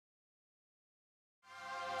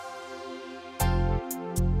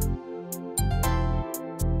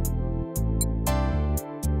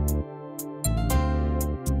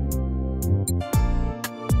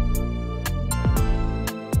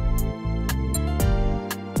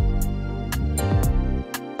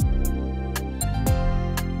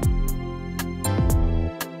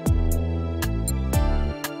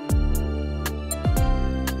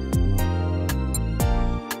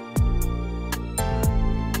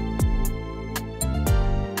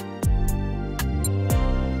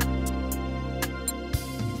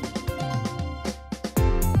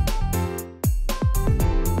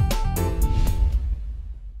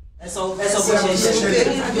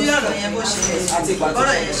bí ọ̀rọ̀ yẹn bó ṣe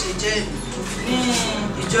bọ́rọ̀ yẹn ṣe jẹ́ ní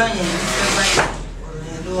ìjọ yẹn ní February ọ̀rọ̀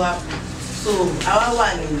yẹn ló wà fún so àwa wà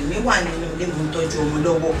nínú mi wà nínú ilé mo ń tọ́jú ọmọ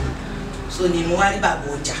lọ́wọ́ so ni mo wá rí bàbá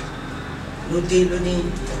ọjà ló dé ló ní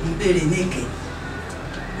ẹ̀gbọ́n béèrè níkẹ́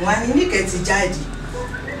wọn ní níkẹ́ ti jáde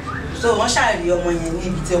so wọ́n ṣàrí ọmọ yẹn ní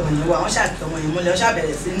ibi tí ọmọ yẹn wà wọ́n ṣàkí ọmọ yẹn mọ́lẹ̀ wọ́n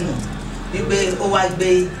ṣàbẹ̀rẹ̀ sí nù wípé ó wá gbé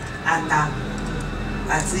ata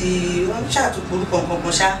àti wọ́n ṣàtúpọ̀ orúkọ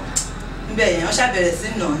kankan ṣá níbẹ̀ yẹn wọ́n ṣàbẹ̀rẹ̀ sí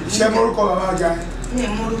nù. ṣé morúkọ bàbá ọjà yẹn. ní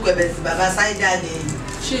morúkọ ẹ̀bẹ̀ sí bàbá Sáídà ni.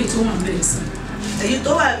 ṣé èyí tó wà ń bẹ̀rẹ̀ sí. èyí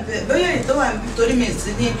tó wà bóyá èyí tó wà torí mi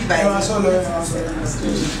sí ní bíbá yìí.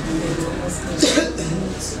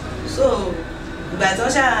 so ìgbà tí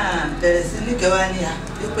wọ́n ṣàbẹ̀rẹ̀ sí ní kẹwàá ni à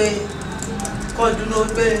wípé kọ́ dúró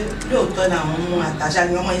pé lóòótọ́ làwọn mú àtàṣà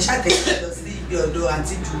ni ọmọ yẹn ṣàtẹ̀lé lọ sí ibi ọ̀dọ̀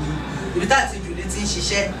àǹtí Jùlí ibi tá àǹtí Jùlí ti ń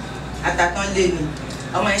ṣiṣẹ́ àtàkàn lé ni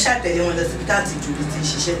ọmọ yẹn ṣàtẹ̀lé wọn lọ sí ibi tá àǹtí Jùlí ti ń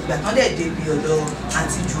ṣiṣẹ́ ìgbà tán dẹ̀ dé ibi ọ̀dọ̀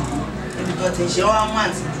àǹtí Jùlí níbi tó ti ń ṣe wọ́n wá mú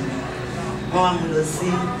àǹtí Jùlí wọ́n wá mú lọ sí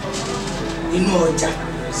inú ọjà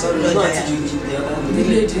sọ́nù ọjà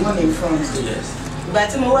ìgbà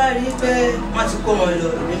tí mo wá rí pé wọ́n ti kó wọn lọ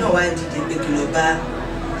èmi náà wá dìde pé kí lọ bá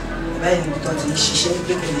báyìí níbi tó ti ń ṣiṣẹ́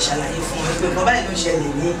pé kò lè ṣàlàyé fún wọn pé nǹkan báyìí ló ń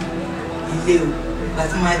ṣẹlẹ̀ ní ilé o ìgbà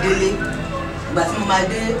tí mo máa délé ìgbà tí mo máa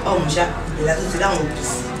dé ọ̀hún ṣá ìlà tó ti láwọn òbí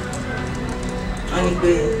sí wọ́n ní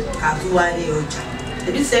pé àtú wá ní ọjà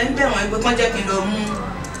ẹbí sẹ́ ń bẹ̀ wọ́n pé kán jẹ́ kí n lọ mú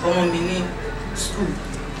ọmọ mi ní skul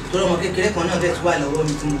torí ọmọ kékeré kan náà bẹ́ẹ̀ tó wà lọ́wọ́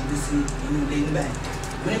mi tí mo gbé sí inú ilé nígbà yẹn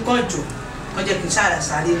mo ní kán jò kán jẹ́ kí n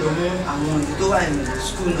sáré lọ mú àwọn èyí tó wà ní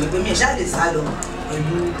skul náà pé mi ì ṣáà lè sá lọ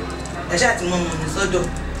pẹ̀lú ẹ̀ṣá àti mọ́ ọmọ mi sọ́dọ̀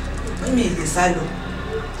mi lè sá lọ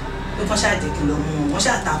pé kán ṣáà jẹ́ kí n lọ mú wọn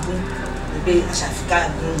ṣàtàkùn pé àṣàfikà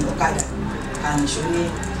ní ọ̀kadà àmìṣó ní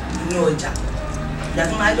inú ọjà ìgbà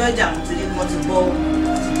tó máa dọ́jà mo ti rí wọ́n ti gbọ́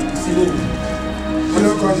sílò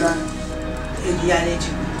olókọjà èyí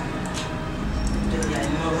Ejigbo ìjọba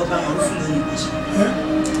ni wọn ọba wọn fún lónìí pàṣẹ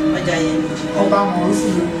ọjà yẹn ní Ejigbo ọba wọn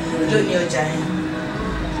fún lónìí ọjà yẹn.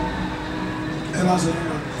 ẹ má sọ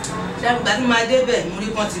nípa. ṣé ìgbà tí máa débẹ̀ mo rí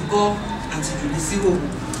wọ́n ti gbọ́ àti Jùlí sí òwò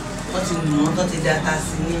wọ́n ti nù wọ́n tó ti data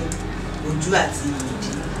sí ní ojú àti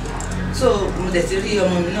ìdí so mo dẹ̀ ti rí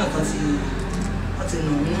ọmọ mi náà tó ti wọ́n ti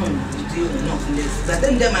nù náà nídìí òun náà fún lẹ́sìn ìgbà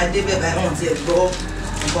tẹ́mi dẹ́ máa dé bẹ́ẹ̀ báyìí wọ́n ti ẹ̀ gbọ́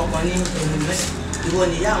nǹkan kan ní ẹ̀mí mẹ́sì ìwọ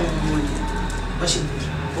nìyá àwọn ọmọ rẹ̀ wọ́n ṣe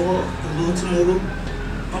bọ́ ìlú tí mo ró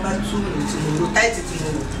wọ́n bá tú ìlú tí mo ró táìtì tí mo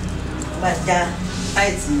rò wọ́n bá já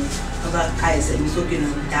táìtì wọ́n bá ka ẹsẹ̀ mi sókè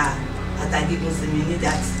náà dá àtàgígùn sí mi nídìí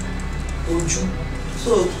àti ojú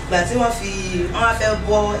so ìgbà tí wọ́n wá fẹ́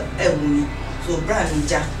bọ́ ẹ̀wù mi so bra mi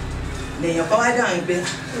já lèèyàn kan wá dáhùn pé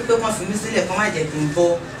wọ́n fi mí sílẹ̀ kán má jẹ́ kí n bọ́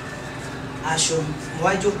aṣọ mo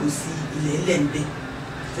wá jókòó sí ilẹ̀ ilẹ̀ ń bẹ̀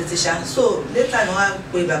tètè ṣá so létà ni wọ́n á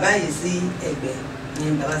pe bàbá yìí sí ẹ̀gbẹ́ ní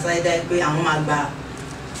bàbá Sáídà pé àwọn máa gba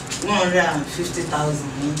 150,000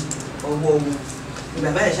 ní ọwọ́ wọn ní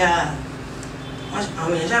bàbá yìí ṣá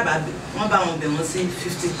àwọn èèyàn ṣàbà wọ́n bá wọn bẹ̀ wọ́n sí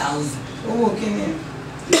 50,000. owó kíni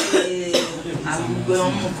àgbègbè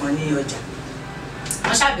ọmọ kan ní ọjà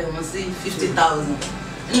wọ́n ṣàbẹ̀wọ̀n sí 50,000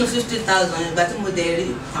 nínú 50,000 ìgbà tí mo dẹ̀ rí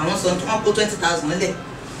àwọn sọ tí wọ́n kó 20,000 lẹ̀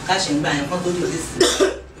káṣẹ̀ ń gbà yẹn kán tó lè sí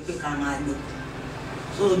pé ká máa lò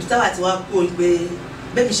so ibi táwa ti wá kó pé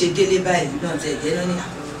bẹ́ẹ̀ mi ṣe délé báyìí náà tẹ̀ jẹ́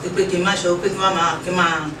lónìí pé kí n má ṣọ pé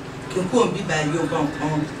kí n kó òun bíbá yóò gbọ́n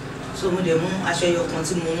kan so mo dẹ̀ mú aṣọ ẹyọ kan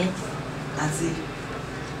tí mo mú àti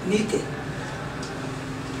níkẹ̀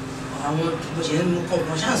àwọn bó ṣe ń mú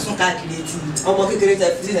kọ̀ọ̀kan ṣáà ń sún káàkiri etí ọmọ kékeré tẹ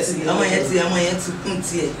fi sílẹ̀ sí i ọmọ yẹn ti kún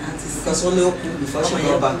tiẹ̀ àti sí because wọ́n lé ó kú before she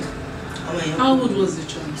go back. How old was the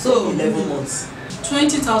child? So 11 months.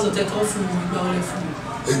 20,000 take off from ìgbà wọlé fún mi.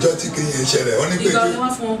 ìjọ tí kì í ṣẹlẹ̀ wọ́n ní pé ìgbà wọlé wá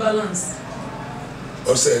fún wọn balance.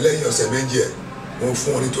 ọ̀sẹ̀ lẹ́yìn ọ̀sẹ̀ méjì ẹ̀ wọ́n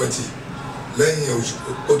fún wọn ní 20 lẹ́yìn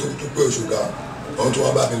ó tó pé oṣù ga wọ́n tún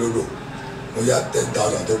wá bá mi lódò mo yá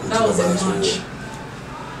 10,000 tó kù tí wọ́n bá lọ sí.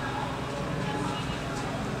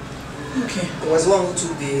 Okay. It was one who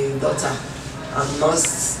took the daughter and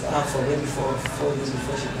nursed her for maybe 4 days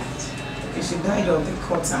before she died. Okay, she died of the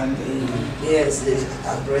cut and the... Yes,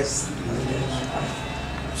 her breast.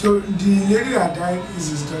 So the lady that died is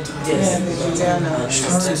his daughter. Yes. Yeah, the Juliana.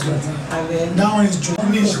 That's his daughter. And then... That one is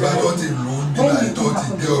Juliana. ìgbà tó ti lù ú bí láì tó ti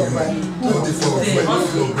dé ọ̀yọ́ tó ti fọ òfin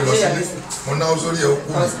ìlú òbí lọ sílé mo náwó sórí ẹ̀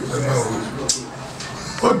kú ẹ̀mọ́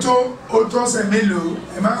ó tó ọ̀sẹ̀ mélòó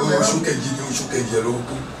ẹ má oṣù kejì ní oṣù kejì ẹ̀ ló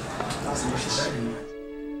kú.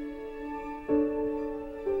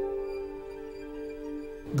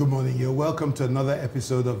 Good morning. You're welcome to another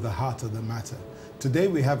episode of The Heart of the Matter. Today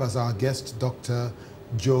we have as our guest Dr.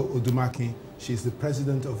 Joe Okei-Odumakin. She's the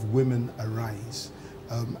president of Women Arise.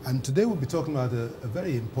 And today we'll be talking about a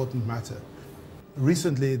very important matter.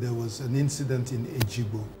 recently there was an incident in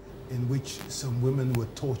Ejigbo in which some women were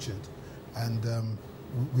tortured, and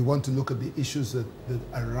we want to look at the issues that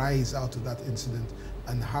arise out of that incident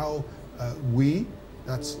and how we,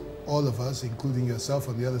 that's all of us, including yourself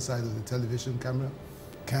on the other side of the television camera,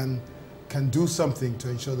 can do something to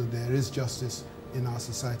ensure that there is justice in our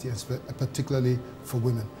society, particularly for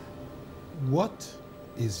women. What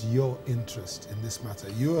is your interest in this matter?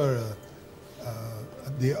 You are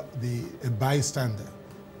a bystander.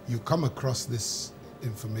 You come across this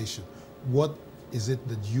information. What is it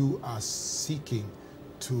that you are seeking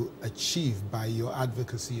to achieve by your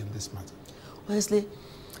advocacy in this matter? Honestly,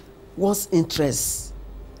 one's interest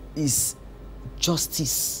is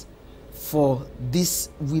justice for these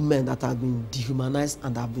women that have been dehumanized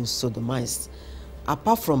and have been sodomized.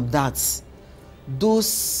 Apart from that,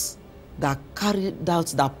 those that carried out,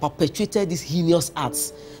 that perpetrated these heinous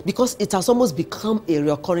acts, because it has almost become a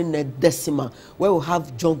recurring decimal where we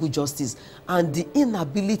have jungle justice, and the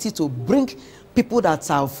inability to bring people that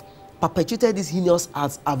have perpetrated these heinous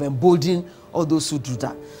acts have emboldened all those who do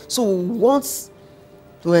that. So we want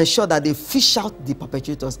to ensure that they fish out the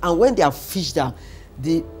perpetrators, and when they are fished out,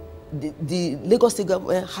 the Lagos State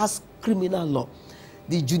government has criminal law.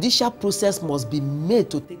 The judicial process must be made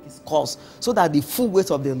to take its course so that the full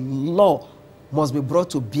weight of the law must be brought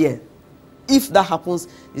to bear. If that happens,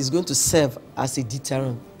 it's going to serve as a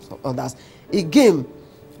deterrent for others. Again,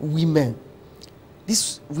 women.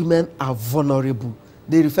 These women are vulnerable.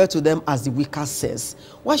 They refer to them as the weaker sex.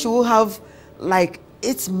 Why should we have like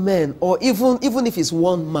 8 men, or even if it's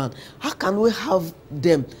 1 man? How can we have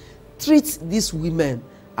them treat these women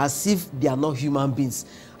as if they are not human beings?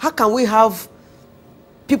 How can we have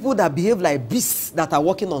people that behave like beasts that are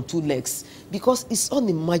walking on 2 legs? Because it's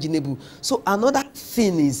unimaginable. So another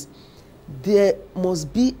thing is, there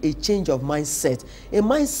must be a change of mindset. A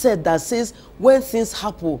mindset that says when things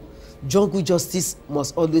happen, jungle justice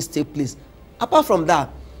must always take place. Apart from that,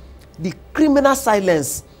 the criminal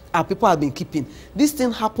silence our people have been keeping. This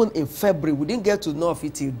thing happened in February. We didn't get to know of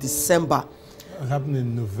it till December. It happened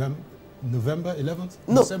in November 11th?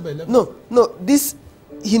 No, December 11th? No. This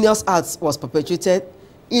heinous act was perpetrated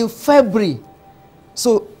in February.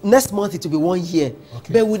 So next month it will be 1 year.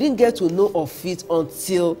 Okay. But we didn't get to know of it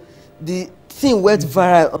until the thing went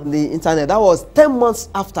viral on the internet. That was 10 months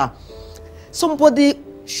after. Somebody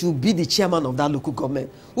should be the chairman of that local government,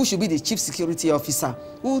 who should be the chief security officer,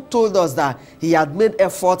 who told us that he had made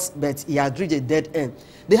efforts but he had reached a dead end.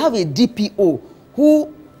 They have a DPO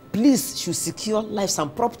who police should secure lives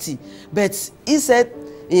and property, but he said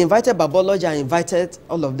he invited Babology and invited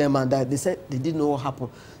all of them, and they said they didn't know what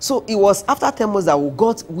happened. So it was after 10 months that we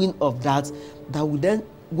got wind of that we then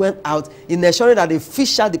went out in ensuring that they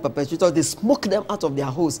fished out the perpetrators, they smoked them out of their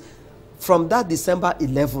house. From that December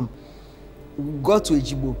 11, we got to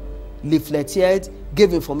Ejigbo, leafleted,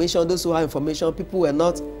 gave information. Those who have information, people were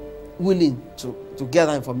not willing to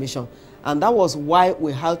gather information. And that was why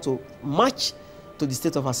we had to march to the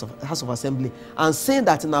State of House of Assembly and saying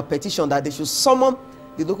that in our petition that they should summon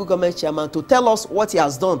the local government chairman to tell us what he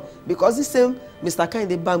has done. Because this same Mr.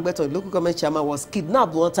 Kehinde Bangbeto, the local government chairman, was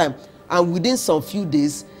kidnapped one time, and within some few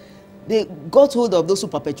days, they got hold of those who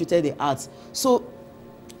perpetrated the acts. So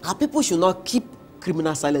our people should not keep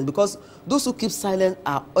criminal silence, because those who keep silent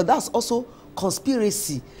that's also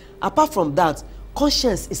conspiracy. Apart from that,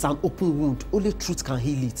 conscience is an open wound. Only truth can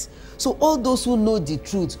heal it. So all those who know the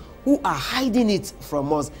truth, who are hiding it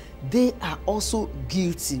from us, they are also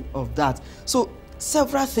guilty of that. So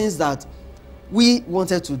several things that we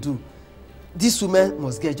wanted to do. These women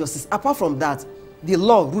must get justice. Apart from that, the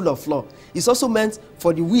law, rule of law, is also meant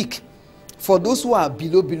for the weak, for those who are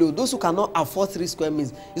below, those who cannot afford 3 square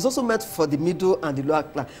meals. It's also meant for the middle and the lower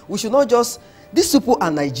class. We should not just, these people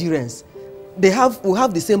are Nigerians. We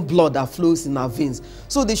have the same blood that flows in our veins.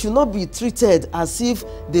 So they should not be treated as if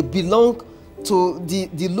they belong to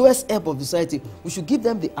the lowest ebb of society. We should give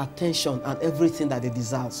them the attention and everything that they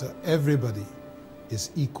deserve. So everybody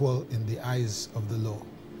is equal in the eyes of the law.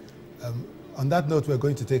 On that note, we're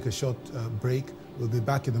going to take a short break. We'll be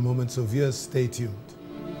back in a moment, so viewers, stay tuned.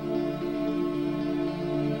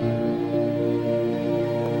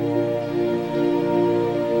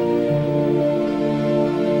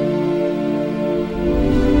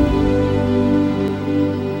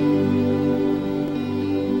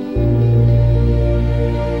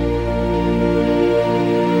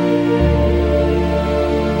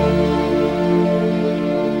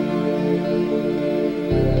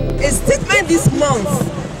 This month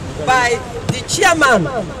by the chairman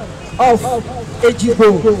of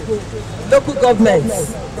Ejigbo local government,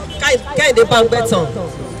 Kehinde Bangbeto,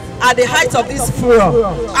 at the height of this furor,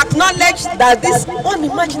 acknowledged that this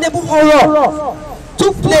unimaginable horror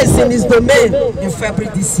took place in his domain in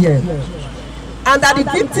February this year, and that the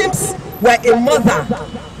victims were a mother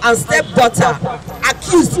and stepdaughter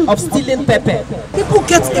accused of stealing pepper. People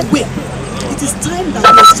get away. It is time that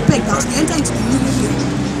we expect as we enter into the new year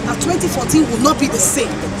that 2014 will not be the same.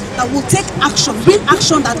 That we'll take action, real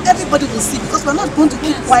action that everybody will see, because we're not going to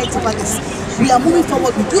keep quiet over this. We are moving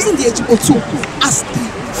forward with using the Ejigbo tool as the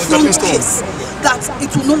front case, that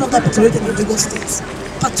it will no longer be tolerated in Lagos State,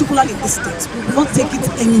 particularly in this state. We will not take it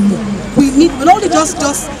anymore. We need not only just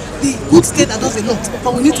the good state that does a lot,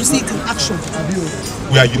 but we need to see it in action.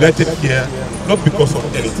 We are united here not because of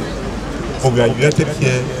anything, but we are united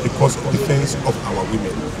here because of the defense of our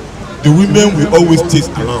women. The women will always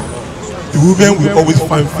taste around. The women will always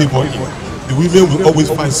find favor in. The women will always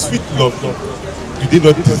find sweet love in. Do they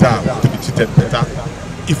not deserve to be treated better?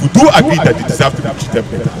 If we do agree that they deserve to be treated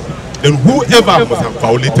better, then whoever must have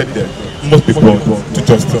violated them must be brought to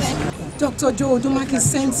justice. Dr. Joe Okei-Odumakin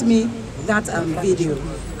sent me that video,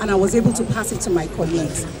 and I was able to pass it to my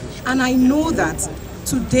colleagues. And I know that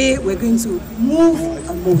today we're going to move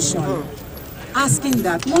a motion asking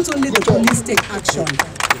that not only the police take action,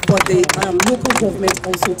 but the local government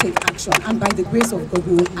also take action. And by the grace of God,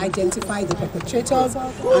 we will identify the perpetrators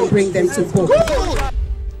and bring them to book.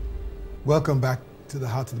 Welcome back to the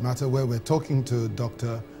Heart of the Matter, where we're talking to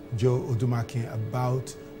Dr. Joe Okei-Odumakin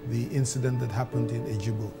about the incident that happened in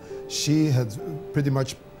Ejigbo. She has pretty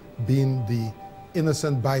much been the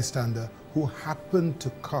innocent bystander who happened to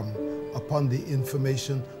come upon the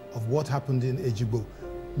information of what happened in Ejigbo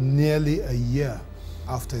nearly a year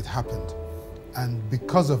after it happened. And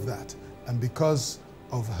because of that, and because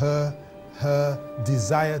of her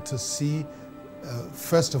desire to see,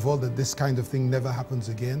 first of all, that this kind of thing never happens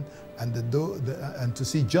again, and to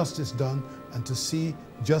see justice done, and to see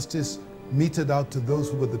justice meted out to those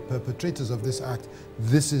who were the perpetrators of this act,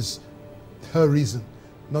 this is her reason,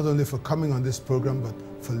 not only for coming on this program, but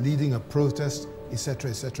for leading a protest,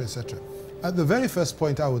 etc., etc., etc. The very first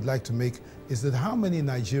point I would like to make is that how many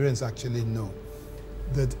Nigerians actually know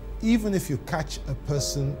that even if you catch a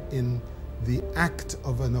person in the act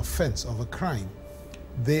of an offense, of a crime,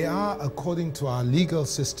 they are, according to our legal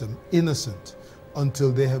system, innocent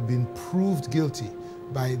until they have been proved guilty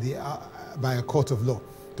by a court of law.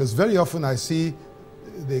 Because very often I see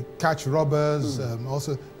they catch robbers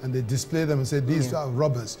also, and they display them and say these are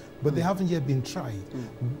robbers, but they haven't yet been tried.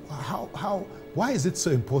 Why is it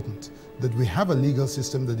so important that we have a legal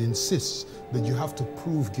system that insists that you have to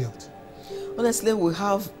prove guilt? Honestly, we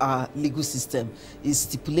have our legal system. It's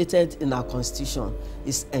stipulated in our constitution.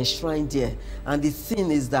 It's enshrined there. And the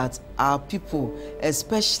thing is that our people,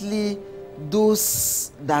 especially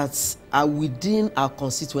those that are within our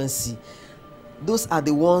constituency, those are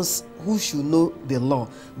the ones who should know the law.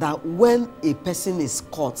 That when a person is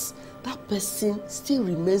caught, that person still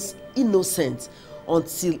remains innocent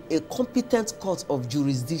until a competent court of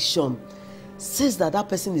jurisdiction says that that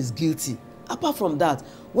person is guilty. Apart from that,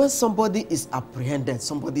 when somebody is apprehended,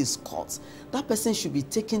 somebody is caught, that person should be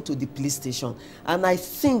taken to the police station. And I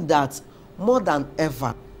think that more than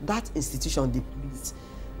ever, that institution, the police,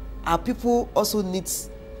 our people also need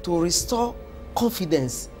to restore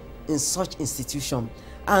confidence in such institution.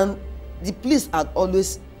 And the police had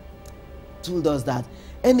always told us that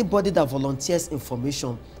anybody that volunteers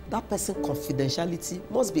information, that person confidentiality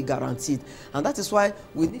must be guaranteed. And that is why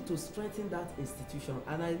we need to strengthen that institution.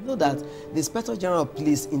 And I know that the Inspector General of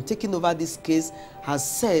Police, in taking over this case,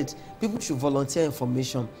 has said people should volunteer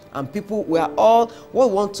information. And people, we are all, what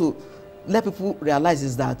we want to let people realize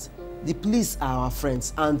is that the police are our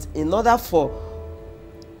friends. And in order for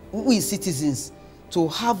we citizens to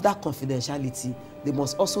have that confidentiality, they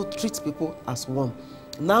must also treat people as one.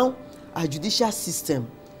 Now, our judicial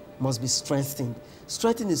system must be strengthened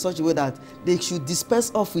in such a way that they should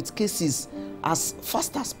dispense off with cases as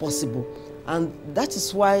fast as possible. And that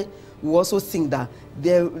is why we also think that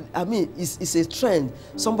it's a trend.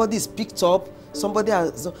 Somebody is picked up, somebody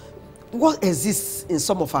has... What exists in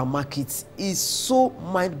some of our markets is so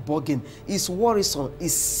mind-boggling, it's worrisome,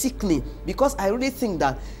 it's sickening, because I really think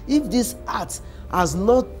that if this act has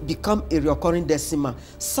not become a recurring decimal,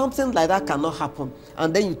 something like that cannot happen.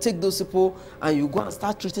 And then you take those people and you go and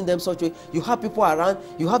start treating them such a way. You have people around,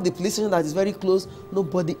 you have the police station that is very close,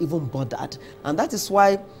 nobody even bothered. And that is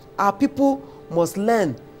why our people must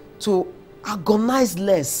learn to agonize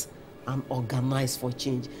less and organize for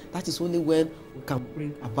change. That is only when we can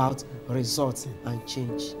bring about results and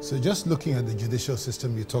change. So just looking at the judicial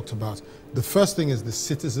system you talked about, the first thing is the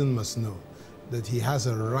citizen must know that he has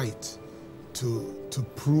a right to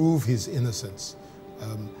prove his innocence.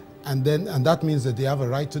 And that means that they have a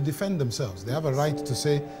right to defend themselves. They have a right to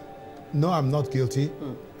say, no, I'm not guilty,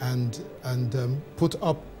 and put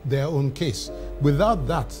up their own case. Without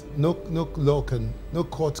that, no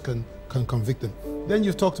court can convict them. Then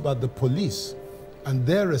you've talked about the police and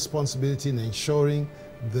their responsibility in ensuring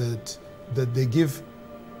that they give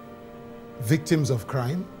victims of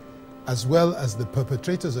crime, as well as the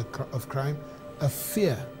perpetrators of crime, a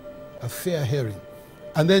fair hearing.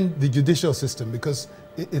 And then the judicial system, because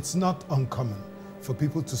it's not uncommon for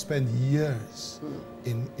people to spend years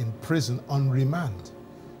in prison on remand,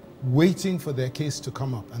 waiting for their case to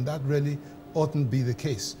come up. And that really oughtn't be the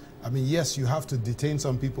case. I mean, yes, you have to detain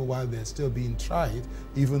some people while they're still being tried,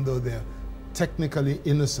 even though they're technically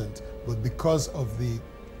innocent, but because of the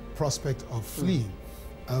prospect of fleeing,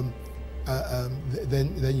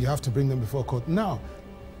 then you have to bring them before court. Now,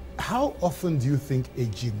 how often do you think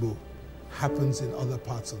Ejigbo happens in other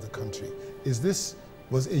parts of the country?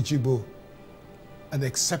 Was Ejigbo an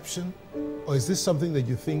exception, or is this something that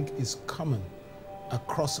you think is common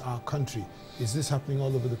across our country? Is this happening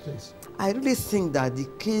all over the place? I really think that the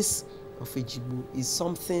case of Ejigbo is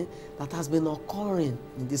something that has been occurring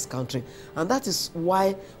in this country, and that is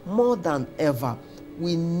why more than ever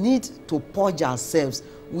we need to purge ourselves.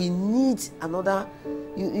 We need another,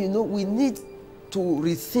 we need to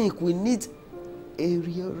rethink. We need a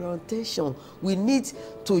reorientation. We need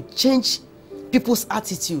to change people's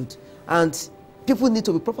attitude, and people need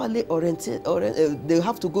to be properly oriented. They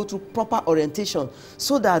have to go through proper orientation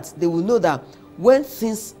so that they will know that when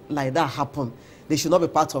things like that happen, they should not be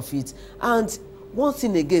part of it. And one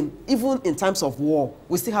thing again, even in times of war,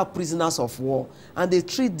 we still have prisoners of war, and they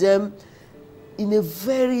treat them in a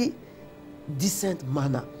very decent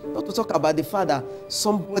manner. Not to talk about the fact that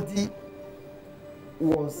somebody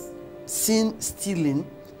was seen stealing,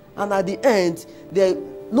 and at the end, there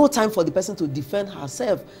no time for the person to defend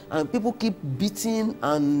herself, and people keep beating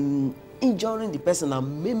and injuring the person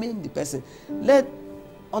and maiming the person. Let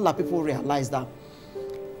all our people realize that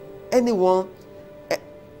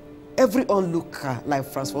every onlooker, like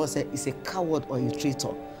Francois said, is a coward or a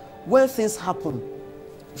traitor. When things happen,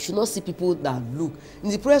 you should not see people that look. In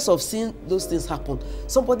the process of seeing those things happen,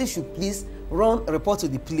 somebody should please run a report to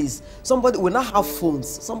the police. Somebody will not have phones.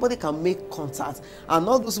 Somebody can make contact. And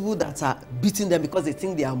all those people that are beating them because they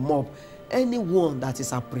think they are mob, anyone that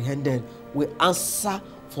is apprehended will answer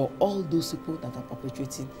for all those people that are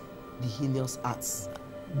perpetrating the heinous acts.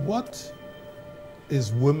 What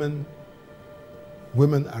is Women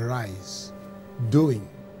Arise doing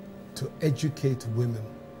to educate women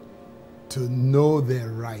to know their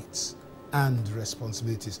rights and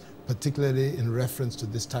responsibilities, particularly in reference to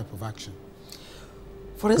this type of action?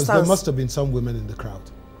 For instance, there must have been some women in the crowd.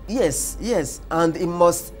 Yes, yes, and it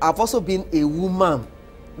must have also been a woman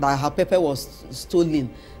that her pepper was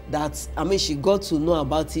stolen. That, I mean, she got to know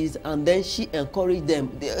about it, and then she encouraged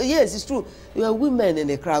them. Yes, it's true. There were women in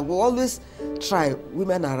the crowd. We always try,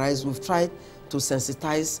 Women Arise, we've tried to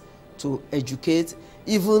sensitize, to educate,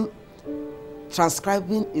 even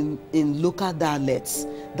transcribing in local dialects,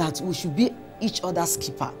 that we should be each other's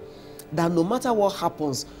keeper. That no matter what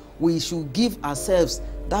happens, we should give ourselves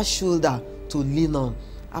that shoulder to lean on.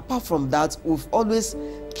 Apart from that, we've always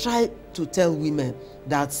tried to tell women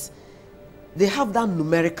that they have that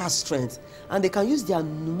numerical strength, and they can use their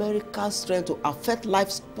numerical strength to affect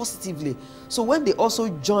lives positively. So when they also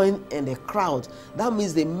join in the crowd, that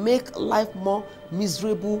means they make life more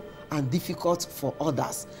miserable and difficult for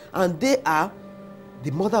others. And they are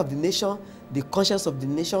the mother of the nation, the conscience of the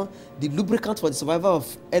nation, the lubricant for the survival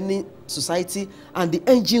of any society, and the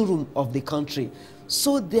engine room of the country.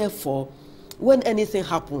 So therefore, when anything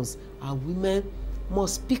happens, our women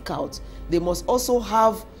must speak out. They must also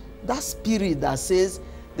have that spirit that says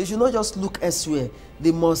they should not just look elsewhere.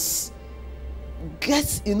 They must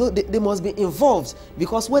get, they must be involved,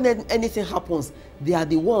 because when anything happens, they are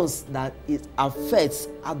the ones that it affects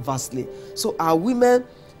adversely. So our women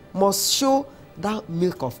must show that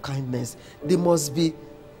milk of kindness. They must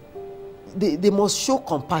show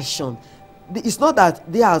compassion. It's not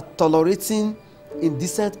that they are tolerating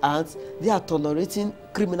indecent acts, they are tolerating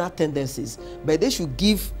criminal tendencies, but they should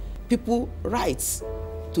give people rights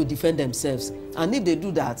to defend themselves. And if they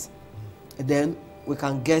do that, then we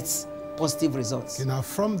can get positive results. Okay, now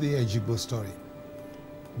from the Ejigbo story,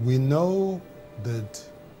 we know that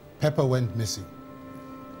Pepper went missing,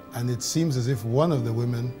 and it seems as if one of the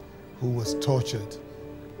women who was tortured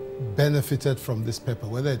benefited from this pepper,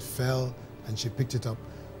 whether it fell and she picked it up.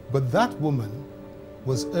 But that woman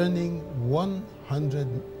was earning 100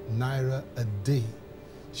 naira a day.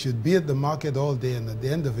 She'd be at the market all day, and at the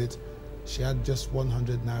end of it, she had just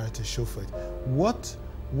 100 naira to show for it. What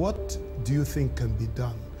What do you think can be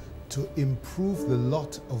done to improve the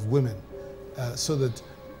lot of women so that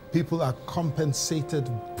people are compensated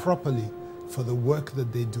properly for the work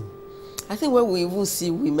that they do? I think when we even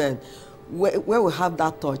see women, where we have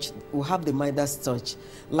that touch, we have the Midas touch.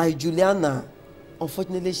 Like Juliana,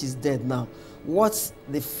 unfortunately she's dead now. What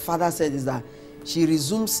the father said is that she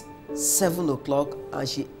resumes 7 o'clock and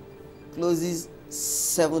she closes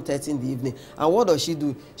 7:30 in the evening. And what does she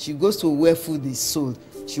do? She goes to where food is sold.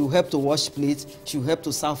 She will help to wash plates, she will help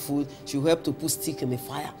to serve food, she will help to put stick in the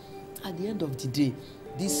fire. At the end of the day,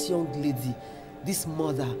 this young lady, this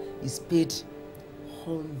mother is paid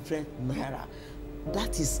 100 naira.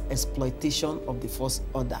 That is exploitation of the first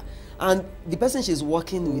order. And the person she's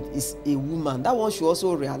working with is a woman. That one should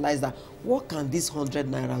also realize that what can this 100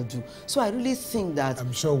 naira do? So I really think that...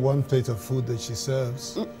 I'm sure one plate of food that she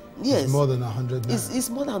serves yes, is more than 100 naira. It's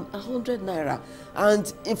more than 100 naira.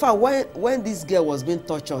 And in fact, when this girl was being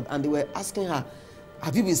tortured and they were asking her,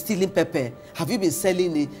 have you been stealing pepper? Have you been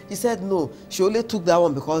selling it? He said no. She only took that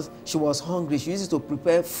one because she was hungry. She used it to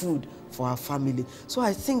prepare food for her family. So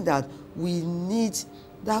I think that we need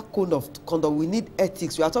that kind of conduct. We need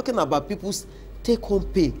ethics. We are talking about people's take-home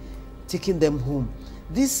pay, taking them home.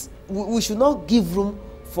 This, we should not give room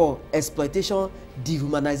for exploitation,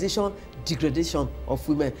 dehumanization, degradation of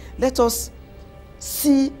women. Let us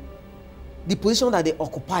see the position that they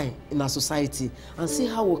occupy in our society and see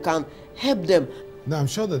how we can help them. Now, I'm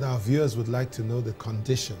sure that our viewers would like to know the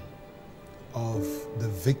condition of the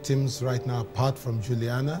victims right now, apart from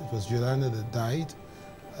Juliana. It was Juliana that died,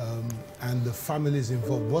 and the families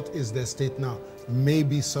involved. What is their state now?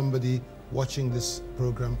 Maybe somebody watching this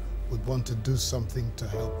program would want to do something to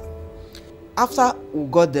help them. After we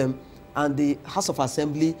got them, and the House of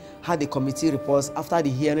Assembly had the committee reports after the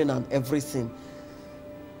hearing and everything,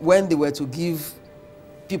 when they were to give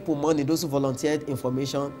people money, those who volunteered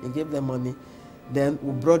information, they gave them money. Then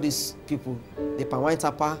we brought these people, the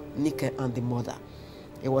Pawaitapa, Nike, and the mother.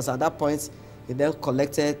 It was at that point he then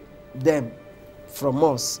collected them from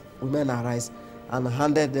us, Women Arise, and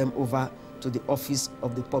handed them over to the office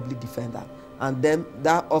of the public defender. And then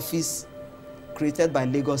that office created by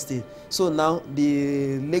Lagos State. So now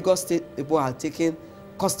the Lagos State people are taking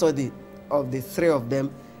custody of the 3 of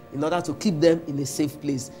them in order to keep them in a safe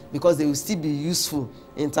place, because they will still be useful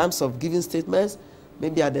in terms of giving statements,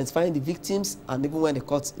 maybe identifying the victims, and even when the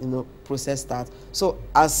court, process starts. So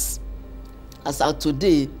as of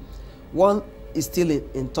today, one is still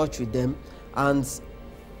in touch with them, and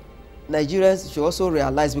Nigerians should also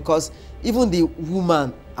realize, because even the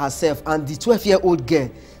woman herself and the 12-year-old girl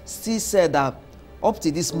still said that up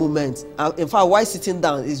to this moment, in fact, while sitting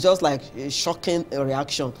down, it's just like a shocking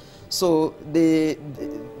reaction. So the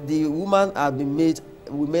woman had been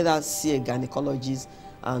we made her see a gynecologist.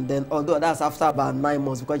 And then, although that's after about 9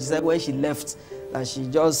 months, because she said when she left, that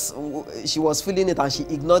she was feeling it and she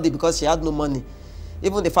ignored it because she had no money.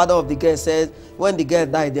 Even the father of the girl said when the girl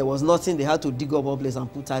died, there was nothing. They had to dig up a place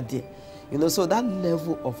and put her there. So that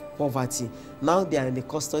level of poverty. Now they are in the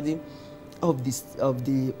custody of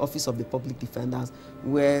the Office of the Public Defenders,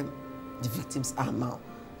 where the victims are now.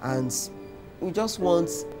 And we just want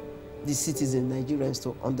the citizens, Nigerians,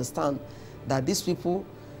 to understand that these people,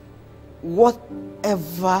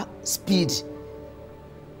 whatever speed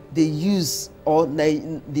they use or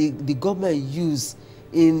the government use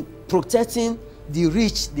in protecting the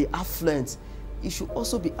rich, the affluent, it should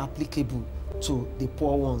also be applicable to the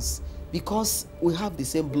poor ones, because we have the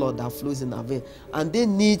same blood that flows in our veins, and they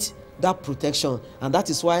need that protection, and that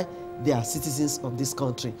is why they are citizens of this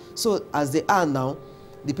country. So as they are now,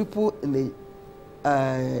 the people in the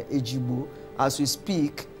Ejigbo, as we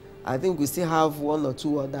speak, I think we still have 1 or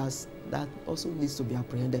 2 others that also needs to be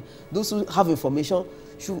apprehended. Those who have information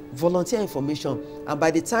should volunteer information, and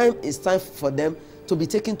by the time it's time for them to be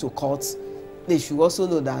taken to court, they should also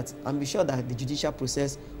know that and be sure that the judicial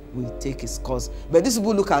process will take its course. But these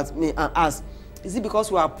people look at me and ask, is it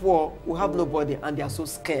because we are poor, we have nobody, and they are so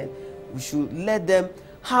scared? We should let them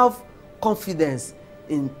have confidence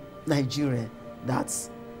in Nigeria that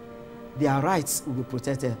their rights will be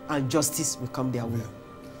protected and justice will come their way.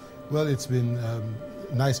 Well, it's been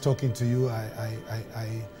nice talking to you.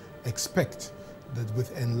 I expect that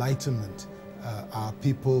with enlightenment, our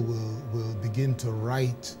people will begin to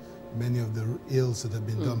right many of the ills that have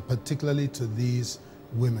been done, particularly to these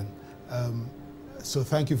women. So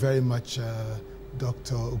thank you very much,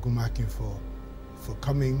 Dr. Odumakin, for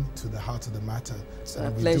coming to the heart of the matter. It's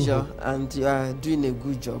a pleasure, and you are doing a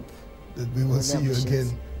good job. That we will see you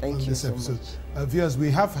again on this episode. Viewers, we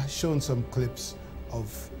have shown some clips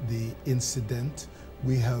of the incident.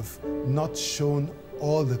 We have not shown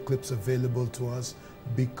all the clips available to us.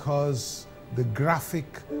 because the graphic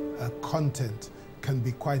content can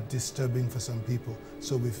be quite disturbing for some people.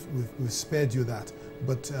 So we've spared you that.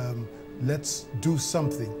 But let's do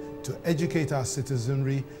something to educate our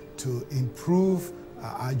citizenry, to improve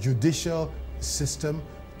our judicial system,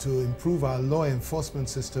 to improve our law enforcement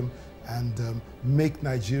system, and make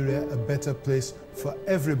Nigeria a better place for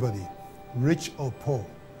everybody, rich or poor,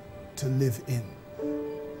 to live in.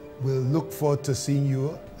 We'll look forward to seeing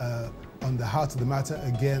you on the Heart of the Matter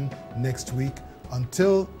again next week.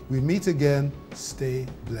 Until we meet again, stay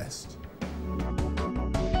blessed.